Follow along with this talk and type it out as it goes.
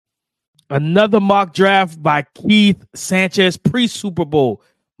Another mock draft by Keith Sanchez pre-Super Bowl.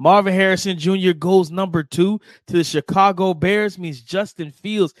 Marvin Harrison Jr. goes number 2 to the Chicago Bears, means Justin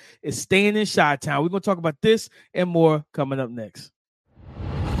Fields is staying in Chi-Town. We're going to talk about this and more coming up next.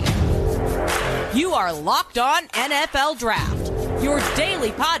 You are Locked On NFL Draft, your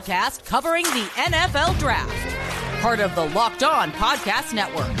daily podcast covering the NFL Draft. Part of the Locked On Podcast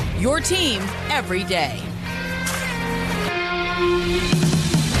Network, your team every day.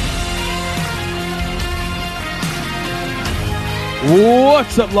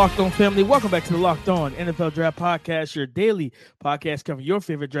 What's up, Locked On family? Welcome back to the Locked On NFL Draft Podcast, your daily podcast covering your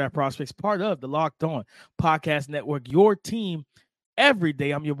favorite draft prospects, part of the Locked On Podcast Network, your team every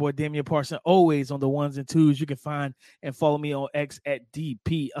day. I'm your boy, Damian Parson, always on the ones and twos. You can find and follow me on X at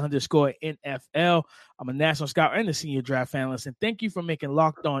DP_NFL. I'm a national scout and a senior draft analyst, and thank you for making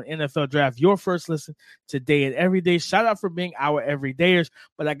Locked On NFL Draft your first listen today and every day. Shout out for being our everydayers,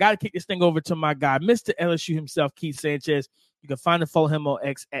 but I got to kick this thing over to my guy, Mr. LSU himself, Keith Sanchez. You can find and follow him on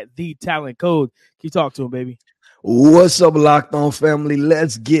X at The Talent Code. Can you talk to him, baby? What's up, Locked On family?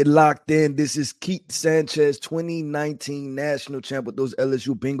 Let's get locked in. This is Keith Sanchez, 2019 national champ with those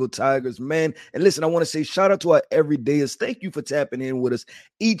LSU Bengal Tigers, man. And listen, I want to say shout out to our everydayers. Thank you for tapping in with us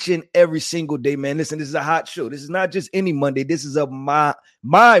each and every single day, man. Listen, this is a hot show. This is not just any Monday. This is my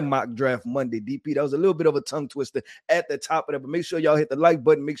mock draft Monday, DP. That was a little bit of a tongue twister at the top of that, but make sure y'all hit the like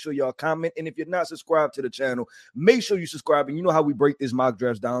button. Make sure y'all comment. And if you're not subscribed to the channel, make sure you subscribe. And you know how we break this mock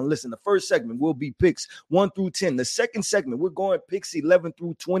drafts down. Listen, the first segment will be picks 1 through 10. The second segment, we're going picks 11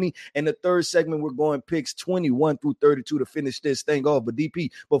 through 20. And the third segment, we're going picks 21 through 32 to finish this thing off. But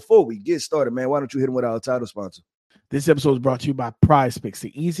DP, before we get started, man, why don't you hit him with our title sponsor? This episode is brought to you by PrizePicks,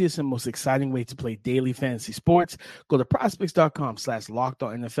 the easiest and most exciting way to play daily fantasy sports. Go to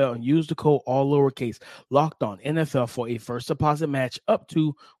prizepicks.com/LockedOnNFL and use the code all lowercase LockedOnNFL for a first deposit match up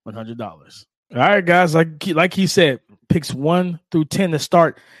to $100. All right, guys, like he said, picks 1 through 10 to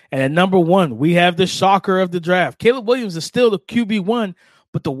start. And at number 1, we have the shocker of the draft. Caleb Williams is still the QB1,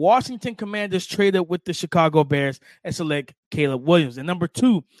 but the Washington Commanders traded with the Chicago Bears and select Caleb Williams. And number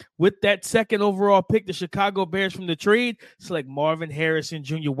 2, with that second overall pick, the Chicago Bears from the trade select Marvin Harrison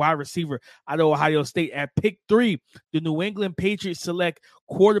Jr., wide receiver out of Ohio State. At pick 3, the New England Patriots select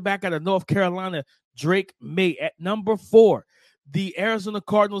quarterback out of North Carolina, Drake May. At number 4, the Arizona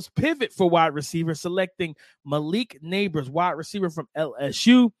Cardinals pivot for wide receiver, selecting Malik Neighbors, wide receiver from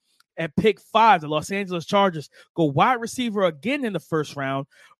LSU. At pick 5, the Los Angeles Chargers go wide receiver again in the first round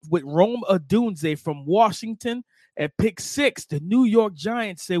with Rome Odunze from Washington. At pick 6, the New York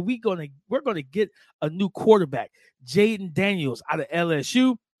Giants say we're gonna get a new quarterback, Jaden Daniels out of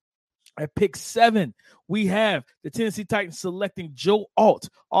LSU. At pick 7, we have the Tennessee Titans selecting Joe Alt,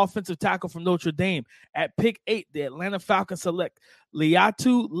 offensive tackle from Notre Dame. At pick 8, the Atlanta Falcons select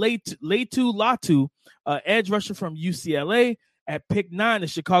Laiatu Latu, edge rusher from UCLA. At pick 9, the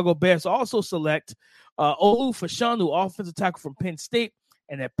Chicago Bears also select Olu Fashanu, offensive tackle from Penn State.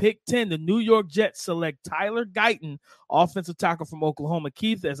 And at pick 10, the New York Jets select Tyler Guyton, offensive tackle from Oklahoma.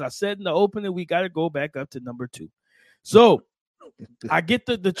 Keith, as I said in the opening, we got to go back up to number 2. So I get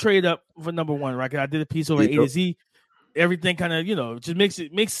the trade up for number 1, right? I did a piece over A to Z. Everything kind of, just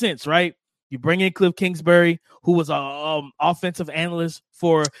makes sense, right? You bring in Cliff Kingsbury, who was a offensive analyst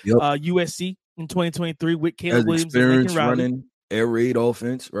for USC in 2023 with Caleb Williams and Lincoln Riley. Running air raid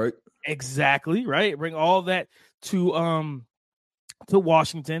offense, right? Exactly, right. Bring all that to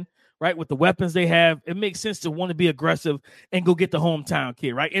Washington, right? With the weapons they have, it makes sense to want to be aggressive and go get the hometown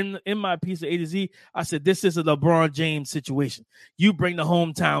kid, right? In my piece of A to Z, I said this is a LeBron James situation. You bring the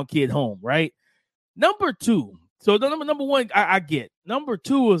hometown kid home, right? Number 2. So the number 1, I get. Number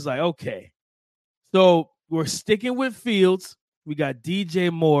 2 was like, okay. So we're sticking with Fields. We got DJ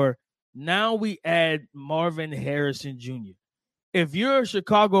Moore. Now we add Marvin Harrison Jr. If you're a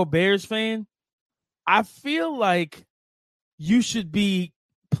Chicago Bears fan, I feel like you should be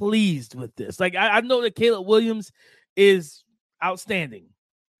pleased with this. Like, I know that Caleb Williams is outstanding,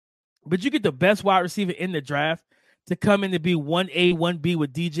 but you get the best wide receiver in the draft to come in to be 1A, 1B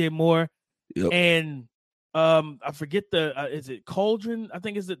with DJ Moore. Yep. And I forget is it Cauldron? I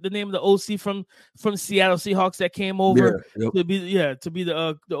think is the name of the OC from Seattle Seahawks that came over to be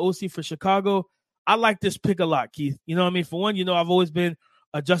the OC for Chicago. I like this pick a lot, Keith. You know what I mean? For one, I've always been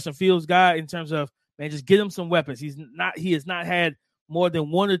a Justin Fields guy in terms of, man, just get him some weapons. He has not had more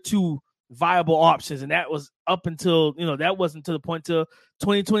than 1 or 2 viable options, and that was up until, that wasn't to the point till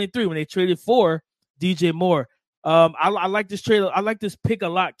 2023 when they traded for DJ Moore. I like this trade. I like this pick a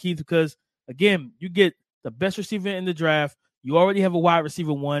lot, Keith, because again, you get the best receiver in the draft. You already have a wide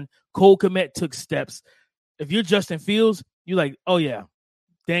receiver 1. Cole Kmet took steps. If you're Justin Fields, you're like, oh yeah,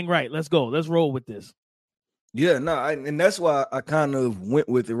 Dang right. Let's go. Let's roll with this. Yeah, no, and that's why I kind of went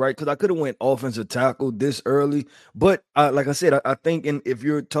with it, right? Because I could have went offensive tackle this early, but like I said, I think if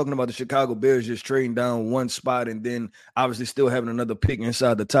you're talking about the Chicago Bears just trading down one spot and then obviously still having another pick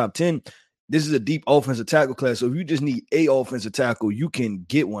inside the top 10, this is a deep offensive tackle class. So if you just need a offensive tackle, you can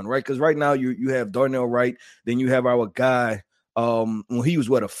get one, right? Because right now you have Darnell Wright, then you have our guy. When he was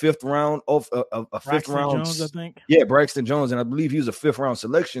a fifth round off a fifth round, Jones, I think. Yeah, Braxton Jones, and I believe he was a fifth round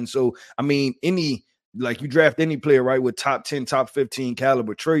selection. So I mean, like you draft any player, right, with top 10, top 15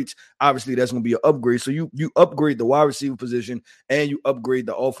 caliber traits, obviously that's going to be an upgrade. So you upgrade the wide receiver position and you upgrade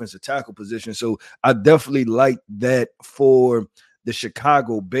the offensive tackle position. So I definitely like that for the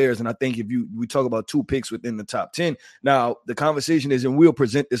Chicago Bears. And I think we talk about 2 picks within the top 10, now the conversation is, and we'll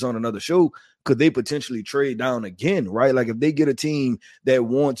present this on another show, could they potentially trade down again, right? Like if they get a team that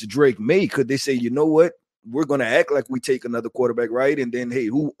wants Drake May, could they say, you know what? We're going to act like we take another quarterback, right? And then, hey,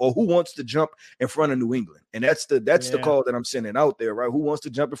 who wants to jump in front of New England? And that's the call that I'm sending out there, right? Who wants to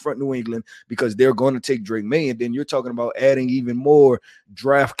jump in front of New England because they're going to take Drake May? And then you're talking about adding even more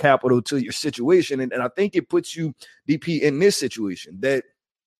draft capital to your situation. And I think it puts you, DP, in this situation that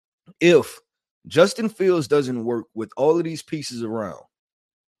if Justin Fields doesn't work with all of these pieces around,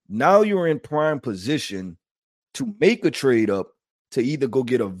 now you're in prime position to make a trade up to either go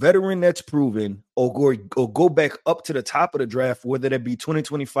get a veteran that's proven or go back up to the top of the draft, whether that be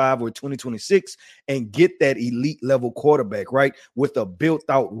 2025 or 2026, and get that elite level quarterback, right, with a built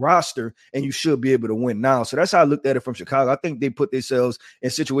out roster, and you should be able to win now. So that's how I looked at it from Chicago. I think they put themselves in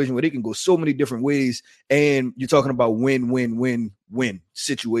a situation where they can go so many different ways, and you're talking about win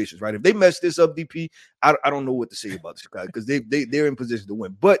situations, right? If they mess this up, DP, I don't know what to say about Chicago because they're in position to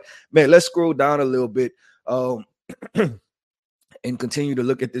win. But, man, let's scroll down a little bit. And continue to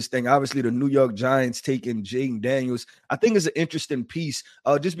look at this thing. Obviously, the New York Giants taking Jaden Daniels, I think is an interesting piece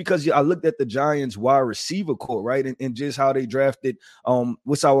just because I looked at the Giants wide receiver core, right? And just how they drafted,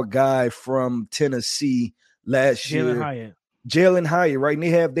 what's our guy from Tennessee last year? Jalen Hyatt, right?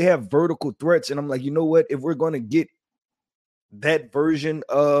 And they have vertical threats. And I'm like, you know what? If we're going to get that version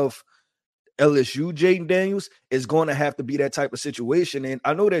of LSU Jaden Daniels, it's going to have to be that type of situation. And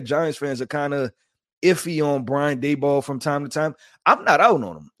I know that Giants fans are kind of iffy on Brian Daboll from time to time. I'm not out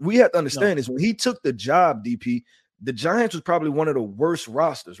on him. We have to understand this. When he took the job, DP, the Giants was probably one of the worst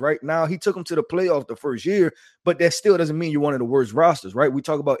rosters, right? Now, he took them to the playoff the first year, but that still doesn't mean you're one of the worst rosters, right? We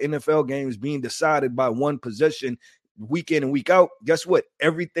talk about NFL games being decided by one possession week in and week out. Guess what?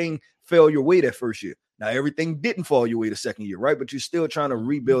 Everything fell your way that first year. Now, everything didn't fall your way the second year, right? But you're still trying to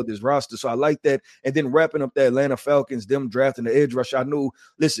rebuild this roster. So I like that. And then wrapping up the Atlanta Falcons, them drafting the edge rush. I know,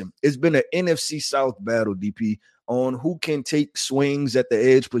 listen, it's been an NFC South battle, DP, on who can take swings at the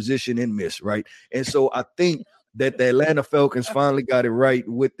edge position and miss, right? And so I think that the Atlanta Falcons finally got it right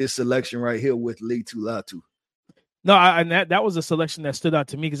with this selection right here with Laiatu Latu. No, and that was a selection that stood out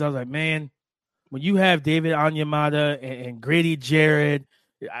to me because I was like, man, when you have David Onyemata and Grady Jarrett,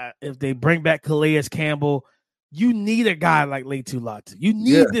 if they bring back Calais Campbell, you need a guy like Laiatu Latu. You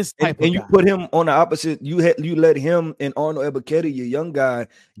need this type of guy. And you put him on the opposite. You let him and Arnold Ebiketie, your young guy,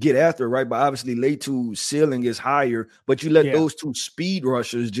 get after it, right? But obviously Laitu's ceiling is higher, but you let those two speed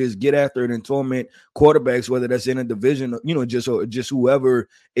rushers just get after it and torment quarterbacks, whether that's in a division, just whoever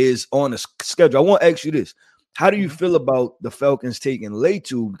is on the schedule. I want to ask you this. How do you feel about the Falcons taking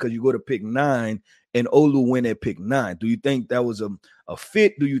Laitu because you go to pick 9 and Olu win at pick 9? Do you think that was a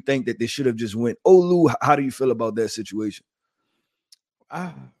fit? Do you think that they should have just went Olu? How do you feel about that situation?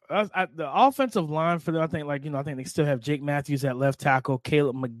 The offensive line for them, I think they still have Jake Matthews at left tackle,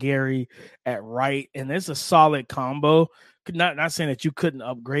 Caleb McGarry at right, and it's a solid combo. Not saying that you couldn't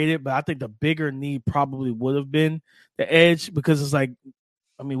upgrade it, but I think the bigger need probably would have been the edge because it's like,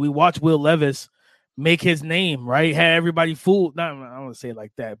 I mean, we watched Will Levis make his name, right? Had everybody fooled. I don't want to say it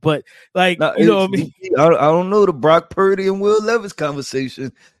like that, but like, you know what I mean? I don't know the Brock Purdy and Will Levis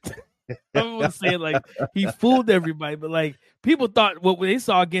conversation. I'm going to say it like he fooled everybody, but like people thought what they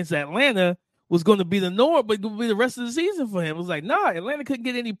saw against Atlanta was going to be the norm, but it would be the rest of the season for him. It was like, nah, Atlanta couldn't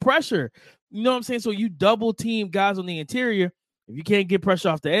get any pressure. You know what I'm saying? So you double team guys on the interior. If you can't get pressure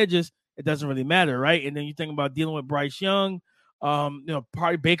off the edges, it doesn't really matter, right? And then you think about dealing with Bryce Young,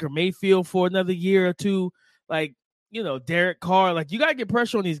 probably Baker Mayfield for another year or two, like, Derek Carr. Like, you got to get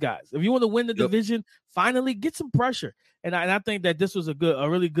pressure on these guys. If you want to win the division, finally get some pressure. And I think that this was a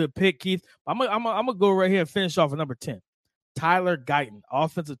really good pick, Keith. I'm gonna go right here and finish off at number 10. Tyler Guyton,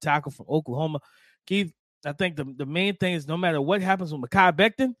 offensive tackle from Oklahoma. Keith, I think the main thing is no matter what happens with Mekhi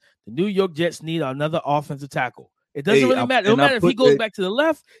Becton, the New York Jets need another offensive tackle. It doesn't really matter. It don't matter if he goes back to the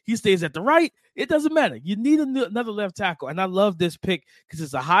left, he stays at the right. It doesn't matter. You need another left tackle. And I love this pick because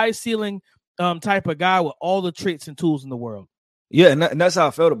it's a high ceiling type of guy with all the traits and tools in the world. Yeah, and that's how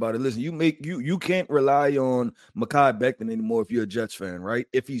I felt about it. Listen, you can't rely on Mekhi Becton anymore if you're a Jets fan, right?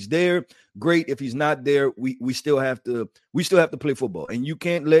 If he's there, great. If he's not there, we still have to play football. And you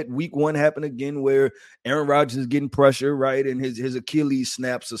can't let week 1 happen again where Aaron Rodgers is getting pressure, right? And his Achilles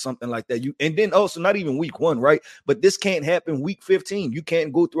snaps or something like that. And then also not even week 1, right? But this can't happen week 15. You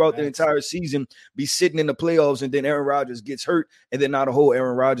can't go throughout the entire season, be sitting in the playoffs, and then Aaron Rodgers gets hurt, and then now the whole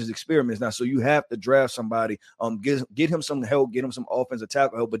Aaron Rodgers experiment is now. So you have to draft somebody, get him some help, get him some offensive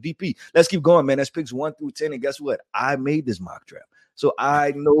tackle help. But DP, let's keep going, man. That's picks 1 through 10. And guess what? I made this mock draft. So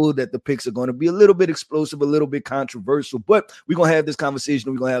I know that the picks are going to be a little bit explosive, a little bit controversial, but we're going to have this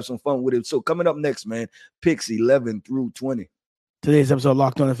conversation. We're going to have some fun with it. So coming up next, man, picks 11 through 20. Today's episode of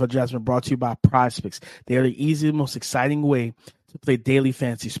Locked On NFL Draft been brought to you by PrizePicks. They are the easiest, most exciting way to play daily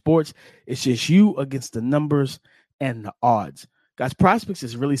fantasy sports. It's just you against the numbers and the odds. Guys, PrizePicks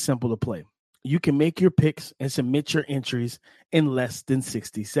is really simple to play. You can make your picks and submit your entries in less than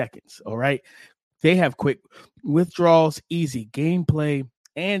 60 seconds, all right? They have quick withdrawals, easy gameplay,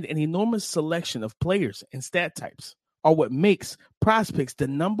 and an enormous selection of players and stat types are what makes PrizePicks the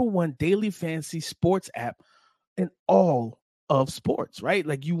 #1 daily fantasy sports app in all of sports, right?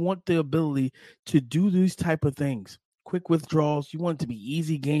 Like you want the ability to do these type of things. Quick withdrawals. You want it to be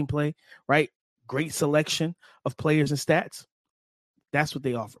easy gameplay, right? Great selection of players and stats. That's what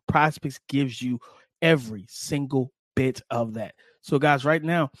they offer. PrizePicks gives you every single bit of that. So, guys, right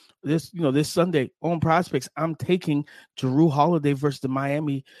now, this Sunday on PrizePicks, I'm taking Jrue Holiday versus the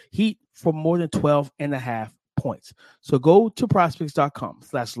Miami Heat for more than 12.5 points. So go to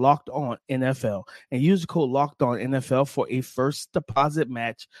prizepicks.com/LockedOnNFL and use the code LockedOnNFL for a first deposit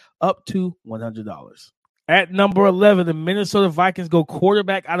match up to $100. At number 11, the Minnesota Vikings go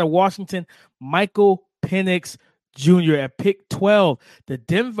quarterback out of Washington, Michael Penix Jr. At pick 12, the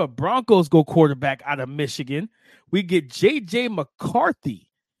Denver Broncos go quarterback out of Michigan. We get J.J. McCarthy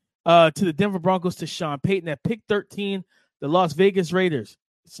to the Denver Broncos to Sean Payton. At pick 13, the Las Vegas Raiders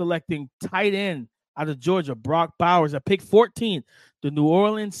selecting tight end out of Georgia, Brock Bowers. At pick 14, the New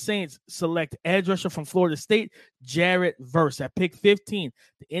Orleans Saints select edge rusher from Florida State, Jared Verse. At pick 15,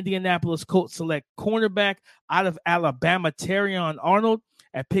 the Indianapolis Colts select cornerback out of Alabama, Terrion Arnold.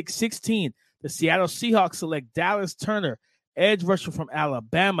 At pick 16, the Seattle Seahawks select Dallas Turner, edge rusher from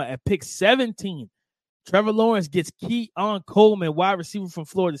Alabama. At pick 17, Trevor Lawrence gets Keon Coleman, wide receiver from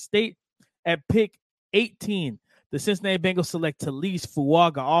Florida State. At pick 18, the Cincinnati Bengals select Talise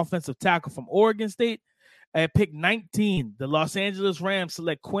Fuaga, offensive tackle from Oregon State. At pick 19, the Los Angeles Rams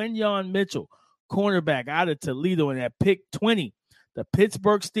select Quinyon Mitchell, cornerback out of Toledo. And at pick 20, the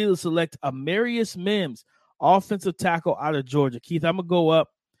Pittsburgh Steelers select Amarius Mims, offensive tackle out of Georgia. Keith, I'm going to go up.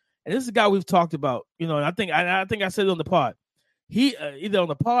 And this is a guy we've talked about, and I think I said it on the pod. He either on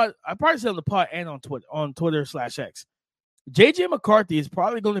the pod, I probably said on the pod and on Twitter/X. J.J. McCarthy is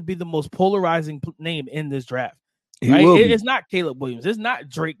probably going to be the most polarizing name in this draft. Right? It's not Caleb Williams. It's not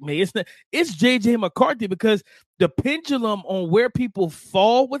Drake May. It's J.J. McCarthy because the pendulum on where people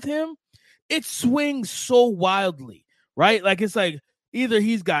fall with him, it swings so wildly, right? Like it's like either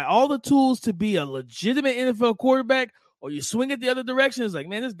he's got all the tools to be a legitimate NFL quarterback, or you swing it the other direction. It's like,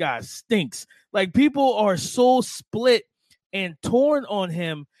 man, this guy stinks. Like people are so split and torn on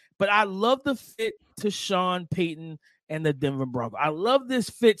him. But I love the fit to Sean Payton and the Denver Broncos. I love this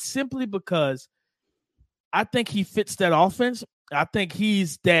fit simply because I think he fits that offense. I think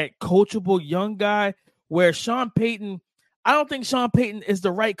he's that coachable young guy where Sean Payton, I don't think Sean Payton is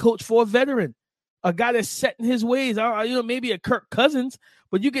the right coach for a veteran, a guy that's set in his ways. Maybe a Kirk Cousins,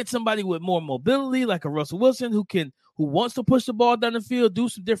 but you get somebody with more mobility like a Russell Wilson who wants to push the ball down the field, do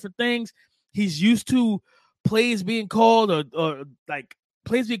some different things. He's used to plays being called or like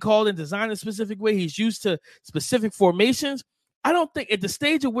plays being called and designed a specific way. He's used to specific formations. I don't think at the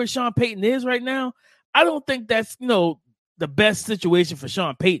stage of where Sean Payton is right now, I don't think that's, the best situation for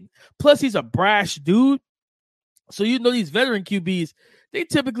Sean Payton. Plus, he's a brash dude. So, these veteran QBs, they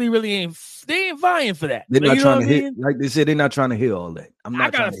typically really ain't vying for that. They're not trying to hit. Like they said, they're not trying to hear all that. I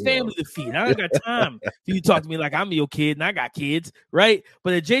got a family to feed. I don't got time for you to talk to me like I'm your kid and I got kids, right?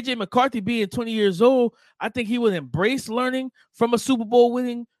 But at J.J. McCarthy being 20 years old, I think he would embrace learning from a Super Bowl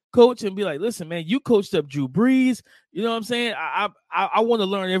winning coach and be like, listen, man, you coached up Drew Brees. You know what I'm saying? I want to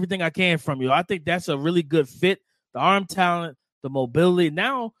learn everything I can from you. I think that's a really good fit. The arm talent, the mobility.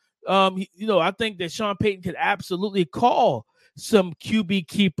 Now, I think that Sean Payton could absolutely call some QB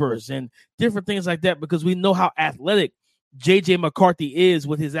keepers and different things like that because we know how athletic JJ McCarthy is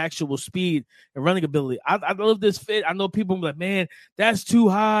with his actual speed and running ability. I love this fit. I know people are like, man, that's too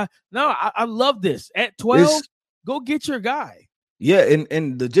high. No, I love this. At 12, go get your guy. Yeah,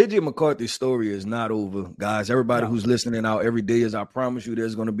 and the JJ McCarthy story is not over, guys. Everybody who's listening out every day, I promise you,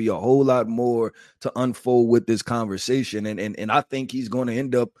 there's going to be a whole lot more to unfold with this conversation. And I think he's going to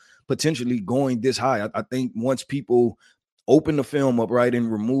end up potentially going this high. I think once people open the film up, right,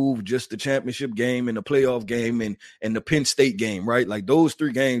 and remove just the championship game and the playoff game and the Penn State game, right, like those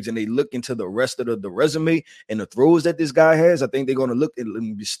 3 games, and they look into the rest of the resume and the throws that this guy has, I think they're going to look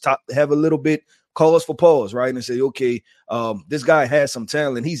and stop, have a little bit cause for pause, right, and say, okay, this guy has some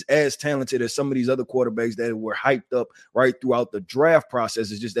talent. He's as talented as some of these other quarterbacks that were hyped up right throughout the draft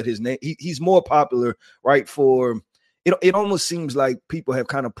process. It's just that his name, he's more popular, right, for it. It almost seems like people have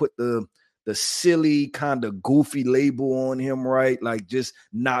kind of put the silly kind of goofy label on him, right? Like just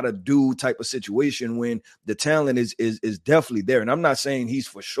not a dude type of situation, when the talent is definitely there. And I'm not saying he's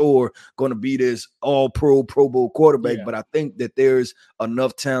for sure going to be this all Pro Bowl quarterback, but I think that there's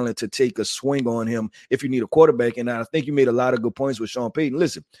enough talent to take a swing on him if you need a quarterback. And I think you made a lot of good points with Sean Payton.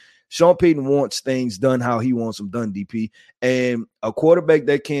 Listen, Sean Payton wants things done how he wants them done, DP. And a quarterback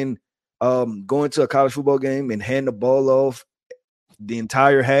that can go into a college football game and hand the ball off the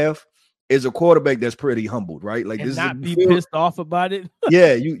entire half is a quarterback that's pretty humbled, right? Like, and this not be pissed off about it.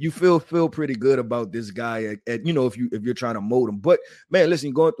 Yeah, you feel pretty good about this guy at if you're trying to mold him. But man,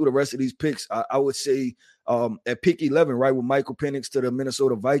 listen, going through the rest of these picks, I would say at pick 11, right, with Michael Penix to the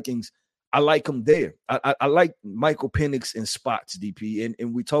Minnesota Vikings, I like him there. I like Michael Penix in spots, DP,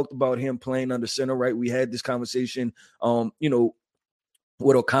 and we talked about him playing under center, right? We had this conversation,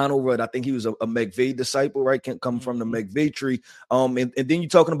 with O'Connell, right? I think he was a McVay disciple, right? Can't come from the McVay tree. And then you're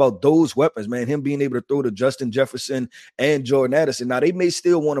talking about those weapons, man, him being able to throw to Justin Jefferson and Jordan Addison. Now, they may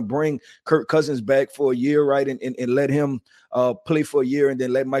still want to bring Kirk Cousins back for a year, right? And let him play for a year, and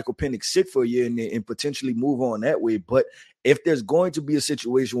then let Michael Penix sit for a year and potentially move on that way. But if there's going to be a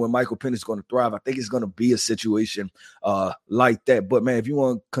situation where Michael Penix is going to thrive, I think it's going to be a situation like that. But, man, if you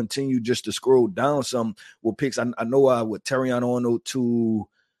want to continue just to scroll down some with picks, I know with Terrion Arnold to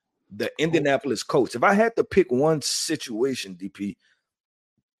the Indianapolis Colts. If I had to pick one situation, DP,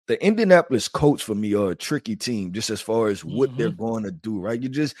 the Indianapolis Colts for me are a tricky team just as far as what they're going to do, right?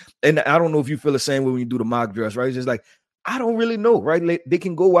 And I don't know if you feel the same way when you do the mock drafts, right? It's just like, I don't really know, right? They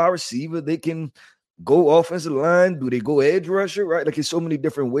can go wide receiver. They can go offensive line. Do they go edge rusher, right? Like, there's so many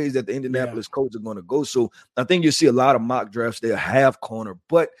different ways that the Indianapolis Colts are going to go. So I think you'll see a lot of mock drafts there have corner.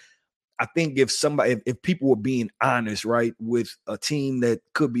 But I think if people were being honest, right, with a team that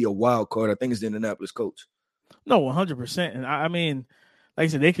could be a wild card, I think it's the Indianapolis Colts. No, 100%. And I mean, like I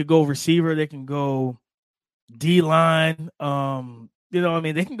said, they could go receiver. They can go D-line.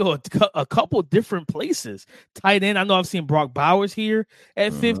 They can go a couple different places. Tight end. I know I've seen Brock Bowers here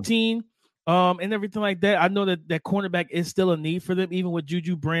at 15 and everything like that. I know that cornerback is still a need for them, even with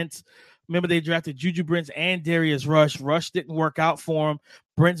Juju Brents. Remember, they drafted Juju Brents and Darius Rush. Rush didn't work out for him.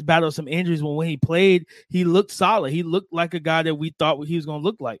 Brents battled some injuries, when he played, he looked solid. He looked like a guy that we thought he was going to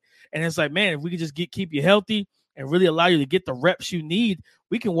look like. And it's like, man, if we could just keep you healthy and really allow you to get the reps you need,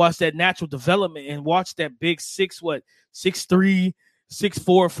 we can watch that natural development and watch that big 6'3",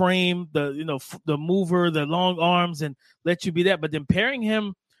 6'4" frame, the mover, the long arms, and let you be that. But then pairing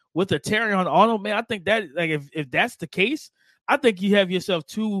him with a Terrion Arnold, man, I think that, like, if that's the case, I think you have yourself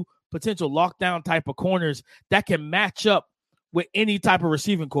two potential lockdown type of corners that can match up with any type of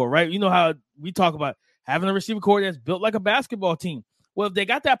receiving core, right? You know how we talk about having a receiving core that's built like a basketball team. Well, if they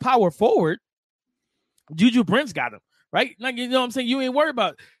got that power forward, Juju Brents got him, right? Like, you know what I'm saying? You ain't worried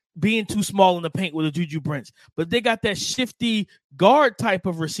about being too small in the paint with a Juju Brents. But they got that shifty guard type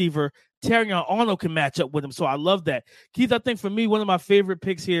of receiver. Terrion Arnold can match up with him. So I love that. Keith, I think for me, one of my favorite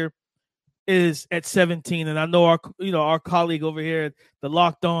picks here is at 17. And I know our colleague over here at the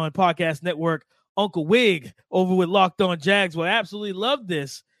Locked On Podcast Network, Uncle Wig over with Locked On Jags, will absolutely love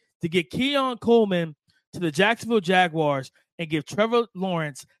this, to get Keon Coleman to the Jacksonville Jaguars and give Trevor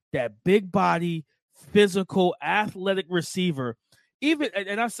Lawrence that big body, physical, athletic receiver.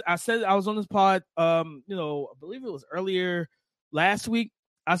 I said, I was on this pod, I believe it was earlier last week.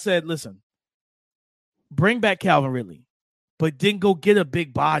 I said, listen, bring back Calvin Ridley, but then go get a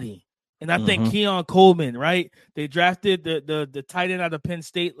big body. And I think Keon Coleman, right? They drafted the tight end out of Penn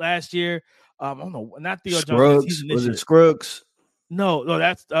State last year. I don't know, not Theo Jones. Was it Scruggs? No,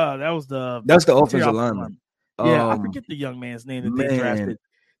 that's the offensive lineman. Yeah, I forget the young man's name that they drafted.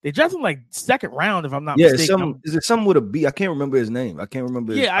 They drafted him like second round, if I'm not mistaken. Is it something with a B? I can't remember his name. I can't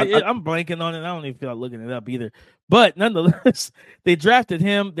remember. I'm blanking on it. I don't even feel like looking it up either. But nonetheless, they drafted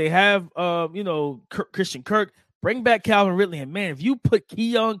him. They have Christian Kirk. Bring back Calvin Ridley. And, man, if you put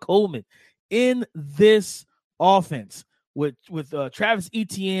Keon Coleman in this offense with Travis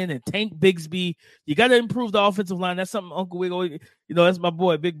Etienne and Tank Bigsby, you got to improve the offensive line. That's something Uncle Wiggle, that's my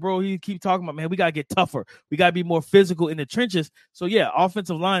boy, Big Bro. He keep talking about, man, we got to get tougher. We got to be more physical in the trenches. So, yeah,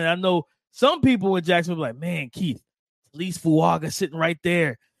 offensive line. And I know some people in Jacksonville are like, man, Keith, Felice Fuaga sitting right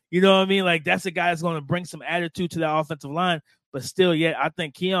there. You know what I mean? Like, that's a guy that's going to bring some attitude to that offensive line. But still, yeah, I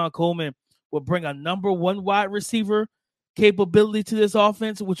think Keon Coleman will bring a number one wide receiver capability to this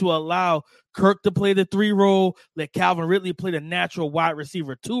offense, which will allow Kirk to play the 3 role, let Calvin Ridley play the natural wide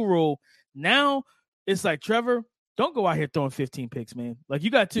receiver 2 role. Now it's like, Trevor, don't go out here throwing 15 picks, man. Like, you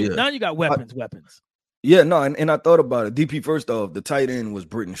got two. Yeah. Now you got weapons. Yeah, no, and I thought about it. DP, first off, the tight end was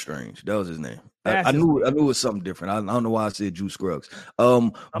Britton Strange. That was his name. I knew it was something different. I don't know why I said Drew Scruggs. But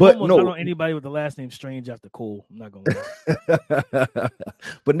no, I don't know anybody with the last name Strange after Cole. I'm not gonna lie.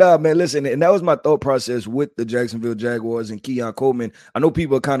 But nah, man, listen, and that was my thought process with the Jacksonville Jaguars and Keon Coleman. I know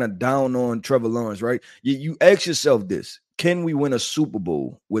people are kind of down on Trevor Lawrence, right? You ask yourself this. Can we win a Super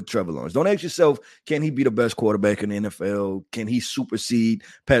Bowl with Trevor Lawrence? Don't ask yourself, can he be the best quarterback in the NFL? Can he supersede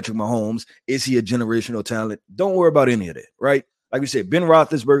Patrick Mahomes? Is he a generational talent? Don't worry about any of that, right? Like we said, Ben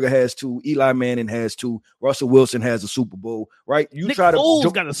Roethlisberger has 2, Eli Manning has 2, Russell Wilson has a Super Bowl, right? Nick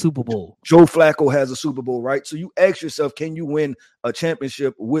Foles got a Super Bowl. Joe Flacco has a Super Bowl, right? So you ask yourself, can you win a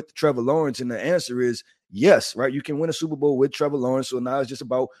championship with Trevor Lawrence? And the answer is yes, right? You can win a Super Bowl with Trevor Lawrence. So now it's just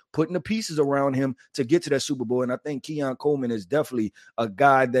about putting the pieces around him to get to that Super Bowl. And I think Keon Coleman is definitely a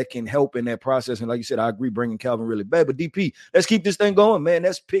guy that can help in that process. And like you said, I agree bringing Calvin Ridley back. But DP, let's keep this thing going, man.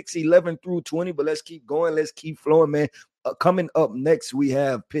 That's picks 11 through 20, but let's keep going. Let's keep flowing, man. Coming up next, we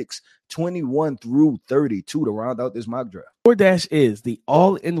have picks 21 through 32 to round out this mock draft. DoorDash is the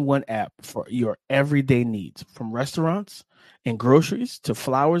all-in-one app for your everyday needs, from restaurants and groceries to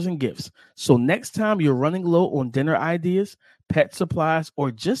flowers and gifts. So next time you're running low on dinner ideas, pet supplies, or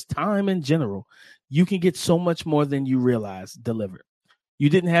just time in general, you can get so much more than you realize delivered.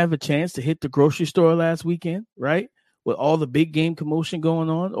 You didn't have a chance to hit the grocery store last weekend, right? With all the big game commotion going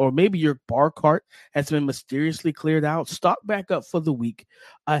on, or maybe your bar cart has been mysteriously cleared out. Stock back up for the week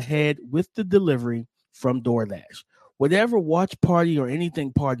ahead with the delivery from DoorDash. Whatever watch party or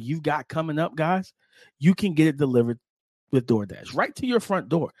anything party you've got coming up, guys, you can get it delivered with DoorDash right to your front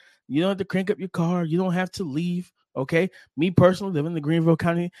door. You don't have to crank up your car. You don't have to leave. Okay. Me personally, living in the Greenville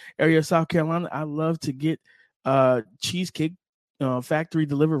County area of South Carolina, I love to get Cheesecake Factory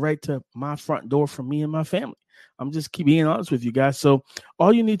delivered right to my front door for me and my family. I'm just being honest with you guys. So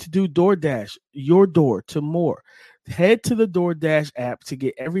all you need to do, DoorDash, your door to more. Head to the DoorDash app to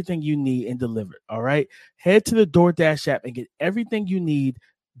get everything you need and delivered. All right. Head to the DoorDash app and get everything you need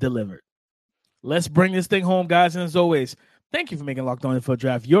delivered. Let's bring this thing home, guys. And as always, thank you for making Locked On NFL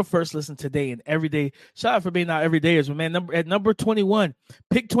Draft your first listen today and every day. Shout out for being our everydayers, man. At number 21,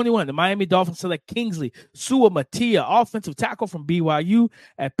 pick 21, the Miami Dolphins select Kingsley Suamataia, offensive tackle from BYU.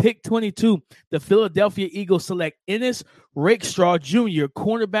 At pick 22, the Philadelphia Eagles select Ennis Rakestraw Jr.,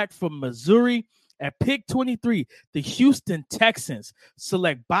 cornerback from Missouri. At pick 23, the Houston Texans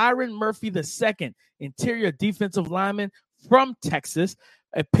select Byron Murphy II, interior defensive lineman from Texas.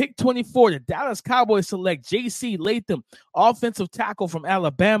 At pick 24, the Dallas Cowboys select J.C. Latham, offensive tackle from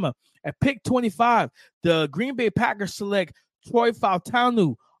Alabama. At pick 25, the Green Bay Packers select Troy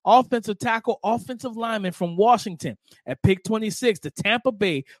Fautanu, offensive tackle, offensive lineman from Washington. At pick 26, the Tampa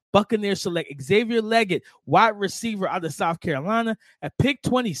Bay Buccaneers select Xavier Leggett, wide receiver out of South Carolina. At pick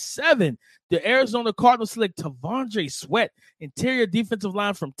 27, the Arizona Cardinals select Tavondre Sweat, interior defensive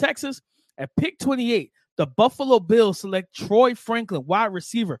line from Texas. At pick 28, the Buffalo Bills select Troy Franklin, wide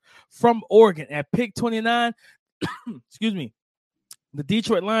receiver from Oregon. At pick 29, the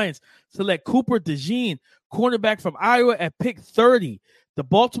Detroit Lions select Cooper DeJean, cornerback from Iowa. At pick 30, the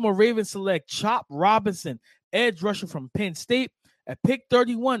Baltimore Ravens select Chop Robinson, edge rusher from Penn State. At pick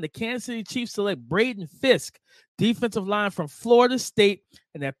 31, the Kansas City Chiefs select Braden Fisk, defensive line from Florida State.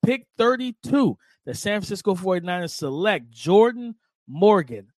 And at pick 32, the San Francisco 49ers select Jordan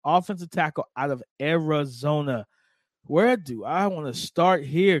Morgan, offensive tackle out of Arizona. Where do I want to start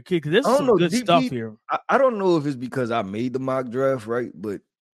here? Because there's some good stuff here. I don't know if it's because I made the mock draft, right? But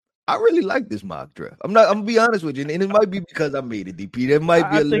I really like this mock draft. I'm gonna be honest with you, and it might be because I made it, DP. There might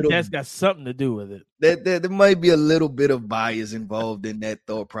be I think that's got something to do with it. There might be a little bit of bias involved in that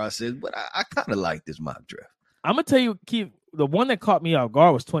thought process, but I kind of like this mock draft. I'm gonna tell you, Keith, the one that caught me off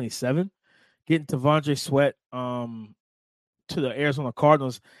guard was 27, getting Tavondre Sweat to the Arizona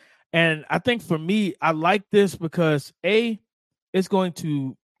Cardinals. And I think for me, I like this because it's going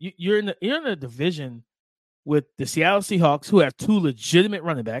to you're in a division with the Seattle Seahawks, who have 2 legitimate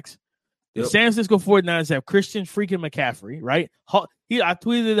running backs, The San Francisco 49ers have Christian freaking McCaffrey, right? I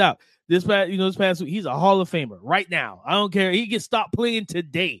tweeted it out this past week. He's a Hall of Famer right now. I don't care. He can stop playing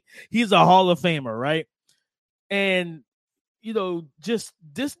today. He's a Hall of Famer, right? And, just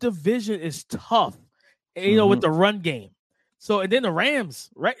this division is tough, with the run game. So, and then the Rams,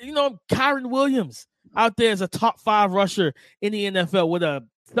 right? Kyron Williams out there as a top 5 rusher in the NFL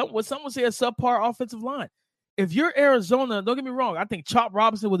with some would say a subpar offensive line. If you're Arizona, don't get me wrong, I think Chop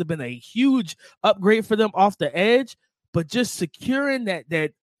Robinson would have been a huge upgrade for them off the edge, but just securing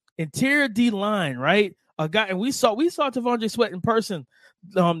that interior D line, right? A guy, and we saw T'Vondre Sweat in person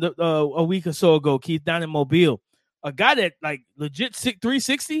a week or so ago, Keith, down in Mobile. A guy that like legit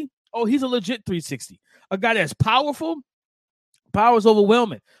 360. Oh, he's a legit 360. A guy that's powerful. Power is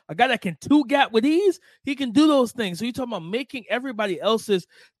overwhelming. A guy that can 2-gap with ease, he can do those things. So you're talking about making everybody else's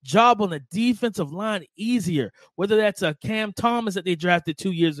job on the defensive line easier, whether that's a Cam Thomas that they drafted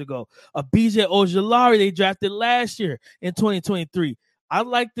 2 years ago, a BJ Ojolari they drafted last year in 2023. I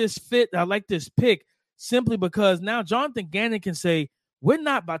like this fit. I like this pick simply because now Jonathan Gannon can say, we're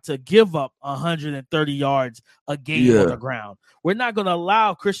not about to give up 130 yards a game on the ground. We're not going to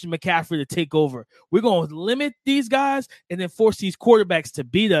allow Christian McCaffrey to take over. We're going to limit these guys and then force these quarterbacks to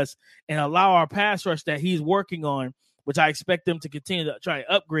beat us and allow our pass rush that he's working on, which I expect them to continue to try and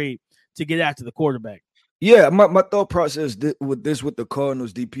upgrade to get after the quarterback. Yeah, my thought process with the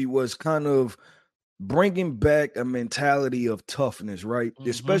Cardinals, DP, was kind of bringing back a mentality of toughness, right? Mm-hmm.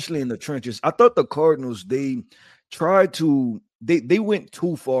 Especially in the trenches. I thought the Cardinals, they tried to they went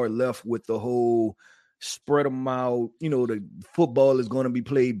too far left with the whole spread them out. The football is going to be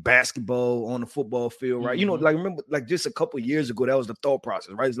played basketball on the football field, right? Mm-hmm. Remember, just a couple of years ago, that was the thought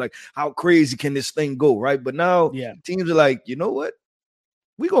process, right? It's like, how crazy can this thing go, right? But now teams are like, you know what?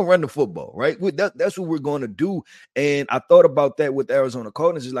 We're going to run the football, right? That's what we're going to do. And I thought about that with Arizona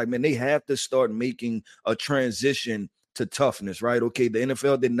Cardinals. It's like, man, they have to start making a transition to toughness, right? Okay, the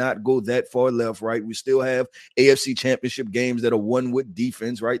NFL did not go that far left, right? We still have AFC championship games that are won with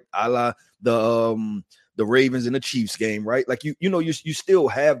defense, right? A la the Ravens and the Chiefs game, right? Like you still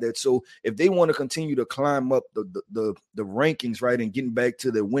have that. So if they want to continue to climb up the rankings, right, and getting back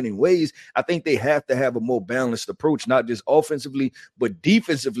to their winning ways, I think they have to have a more balanced approach, not just offensively, but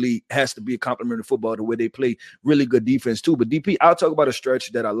defensively has to be a complementary football to where they play really good defense too. But DP, I'll talk about a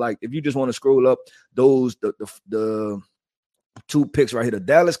stretch that I like. If you just want to scroll up the 2 picks right here, the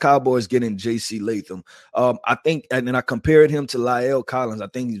Dallas Cowboys getting J.C. Latham. I think, and then I compared him to La'el Collins. I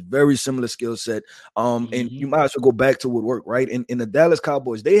think he's very similar skill set. And you might as well go back to what worked, right? In the Dallas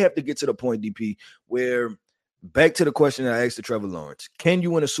Cowboys, they have to get to the point, DP, where back to the question I asked to Trevor Lawrence. Can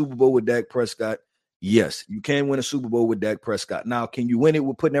you win a Super Bowl with Dak Prescott? Yes, you can win a Super Bowl with Dak Prescott. Now, can you win it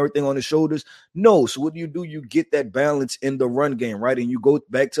with putting everything on his shoulders? No. So what do? You get that balance in the run game, right? And you go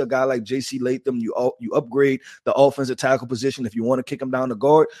back to a guy like J.C. Latham. You upgrade the offensive tackle position if you want to kick him down the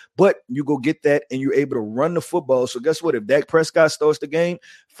guard, but you go get that and you're able to run the football. So guess what? If Dak Prescott starts the game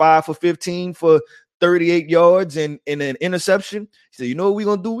 5 for 15 for 38 yards and an interception, he said, you know what we're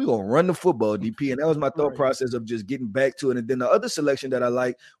going to do? We're going to run the football, DP. And that was my thought process of just getting back to it. And then the other selection that I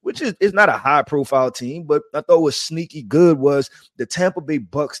like, which is not a high-profile team, but I thought was sneaky good, was the Tampa Bay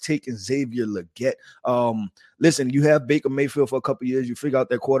Bucks taking Xavier Legette. Listen, you have Baker Mayfield for a couple of years. You figure out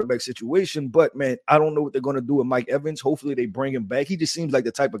their quarterback situation. But, man, I don't know what they're going to do with Mike Evans. Hopefully they bring him back. He just seems like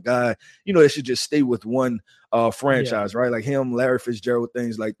the type of guy, that should just stay with one franchise, right? Like him, Larry Fitzgerald,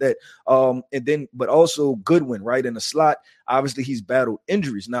 things like that. But also Goodwin, right, in the slot. Obviously, he's battled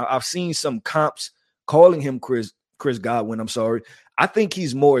injuries. Now, I've seen some comps calling him Chris Godwin. I'm sorry. I think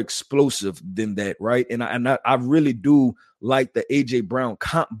he's more explosive than that, right? And I really do like the A.J. Brown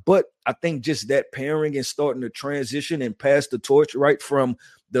comp, but I think just that pairing and starting to transition and pass the torch, right, from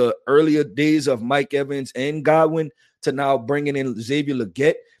the earlier days of Mike Evans and Godwin to now bringing in Xavier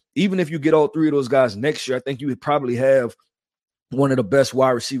Legette. Even if you get all 3 of those guys next year, I think you would probably have one of the best wide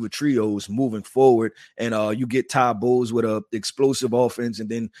receiver trios moving forward. And you get Ty Bowles with a explosive offense, and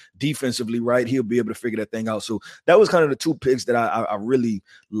then defensively, right, he'll be able to figure that thing out. So that was kind of the 2 picks that I really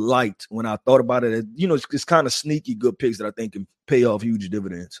liked when I thought about it. It's kind of sneaky good picks that I think can pay off huge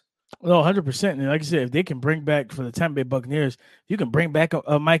dividends. No, 100%. And like I said, if they can bring back for the Tampa Bay Buccaneers, you can bring back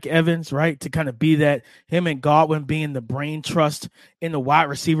a Mike Evans, right, to kind of be that, him and Godwin being the brain trust in the wide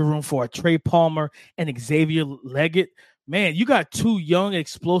receiver room for a Trey Palmer and Xavier Legette. Man, you got 2 young,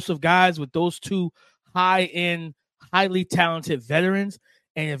 explosive guys with those 2 high-end, highly talented veterans.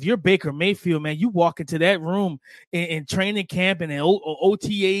 And if you're Baker Mayfield, man, you walk into that room in training camp and in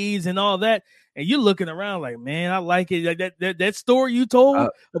OTAs and all that, and you're looking around like, man, I like it. Like that story you told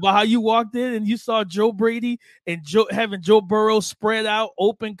about how you walked in and you saw Joe Brady and having Joe Burrow spread out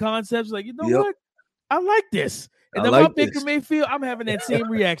open concepts. Like, you know what? I like this. And then my Baker Mayfield, I'm having that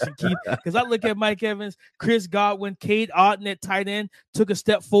same reaction, Keith, because I look at Mike Evans, Chris Godwin, Cade Otton at tight end, took a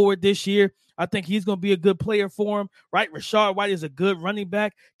step forward this year. I think he's going to be a good player for him, right? Rashard White is a good running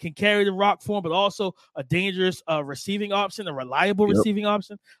back, can carry the rock for him, but also a dangerous receiving option, a reliable receiving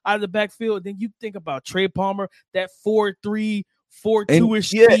option out of the backfield. Then you think about Trey Palmer, that 4.3, 4.2-ish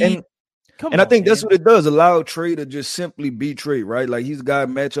speed. I think that's what it does, allow Trey to just simply be Trey, right? Like he's got to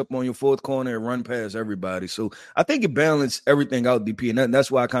match up on your fourth corner and run past everybody. So I think it balanced everything out, DP, and that's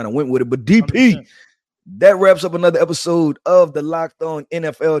why I kind of went with it. But DP, 100%. That wraps up another episode of the Locked On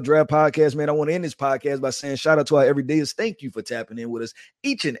NFL Draft Podcast, man. I want to end this podcast by saying shout out to our everydayers. Thank you for tapping in with us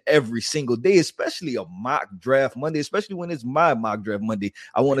each and every single day, especially a mock draft Monday, especially when it's my mock draft Monday.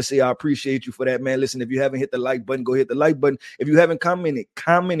 I want to say I appreciate you for that, man. Listen, if you haven't hit the like button, go hit the like button. If you haven't commented.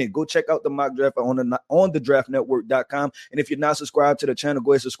 Go check out the mock draft on the draftnetwork.com. And if you're not subscribed to the channel,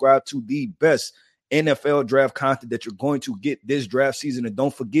 go ahead and subscribe to the best NFL draft content that you're going to get this draft season. And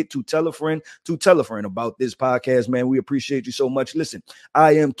don't forget to tell a friend about this podcast, man. We appreciate you so much. Listen,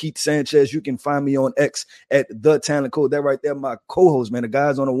 I am Keith Sanchez. You can find me on X at The Talent Code. That right there, my co-host, man. The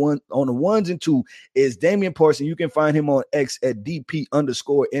guys on the ones and two is Damian Parson. You can find him on X at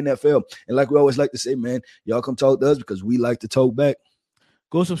DP_NFL. And like we always like to say, man, y'all come talk to us because we like to talk back.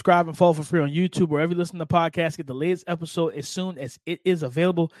 Go subscribe and follow for free on YouTube, wherever you listen to the podcast. Get the latest episode as soon as it is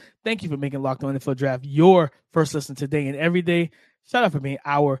available. Thank you for making Locked On NFL Draft your first listen today and every day. Shout out for being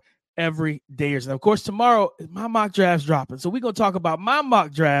our everydayers. And, of course, tomorrow, my mock draft's dropping. So we're going to talk about my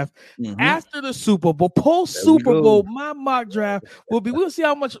mock draft after the Super Bowl. Post-Super Bowl, my mock draft we'll see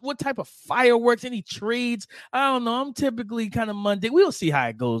what type of fireworks, any trades. I don't know. I'm typically kind of Monday. We'll see how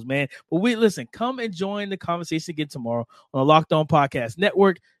it goes, man. But listen, come and join the conversation again tomorrow on the Locked On Podcast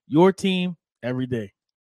Network, your team every day.